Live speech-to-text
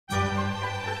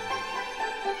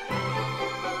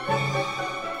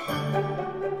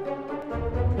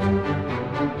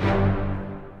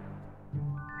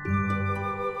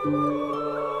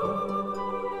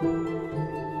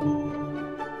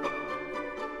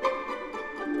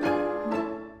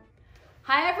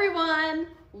Hi everyone!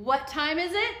 What time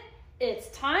is it?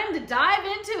 It's time to dive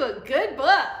into a good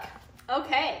book.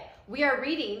 Okay, we are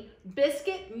reading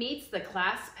Biscuit Meets the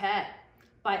Class Pet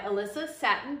by Alyssa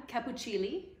Satin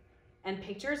Cappuccilli, and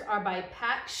pictures are by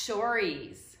Pat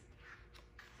Shores.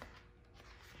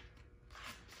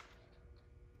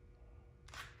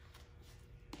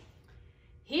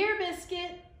 Here,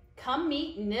 Biscuit, come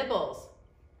meet Nibbles.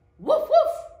 Woof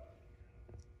woof!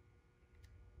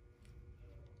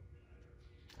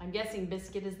 I'm guessing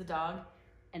Biscuit is the dog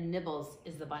and Nibbles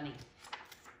is the bunny.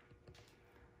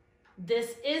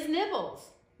 This is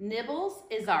Nibbles. Nibbles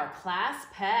is our class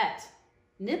pet.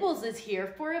 Nibbles is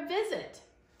here for a visit.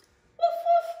 Woof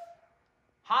woof!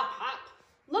 Hop hop!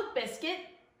 Look, Biscuit,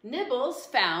 Nibbles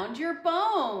found your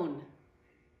bone.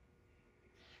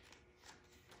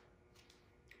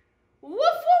 Woof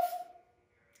woof!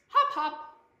 Hop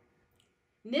hop!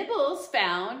 Nibbles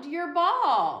found your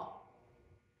ball.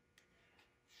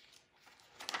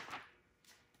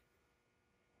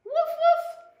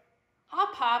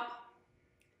 Hop hop.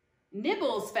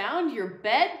 Nibbles found your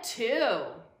bed too.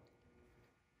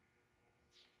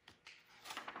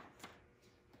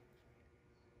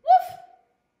 Woof.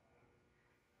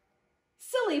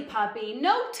 Silly puppy,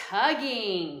 no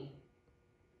tugging.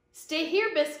 Stay here,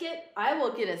 Biscuit. I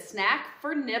will get a snack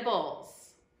for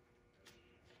Nibbles.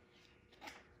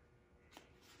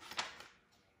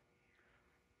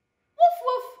 Woof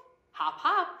woof. Hop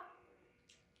hop.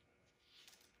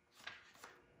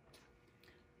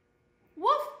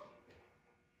 Woof!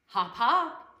 Hop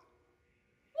hop!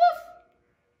 Woof!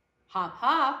 Hop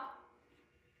hop!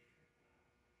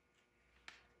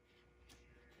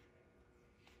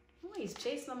 Oh, he's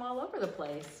chasing them all over the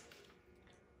place.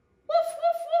 Woof,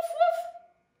 woof, woof, woof!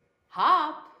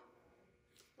 Hop!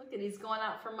 Look at, he's going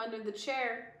out from under the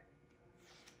chair.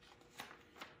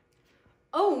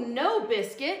 Oh no,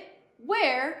 Biscuit!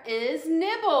 Where is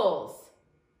Nibbles?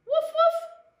 Woof,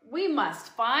 woof! We must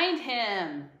find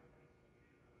him.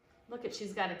 Look at,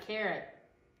 she's got a carrot.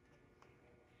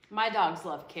 My dogs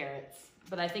love carrots,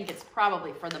 but I think it's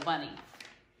probably for the bunny.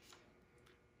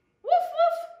 Woof,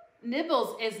 woof!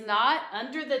 Nibbles is not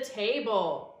under the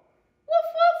table. Woof,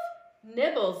 woof!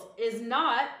 Nibbles is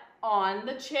not on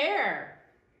the chair.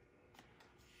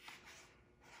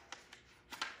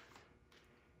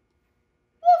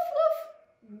 Woof,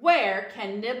 woof! Where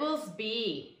can Nibbles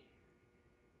be?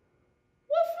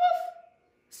 Woof, woof!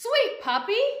 Sweet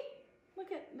puppy!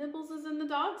 Look at, Nibbles is in the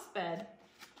dog's bed.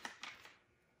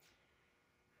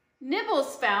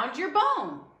 Nibbles found your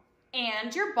bone,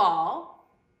 and your ball,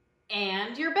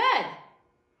 and your bed.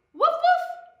 Woof,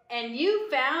 woof! And you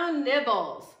found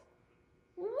Nibbles.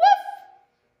 Woof!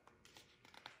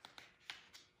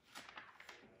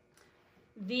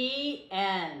 The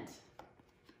end.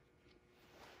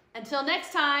 Until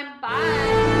next time,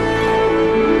 bye.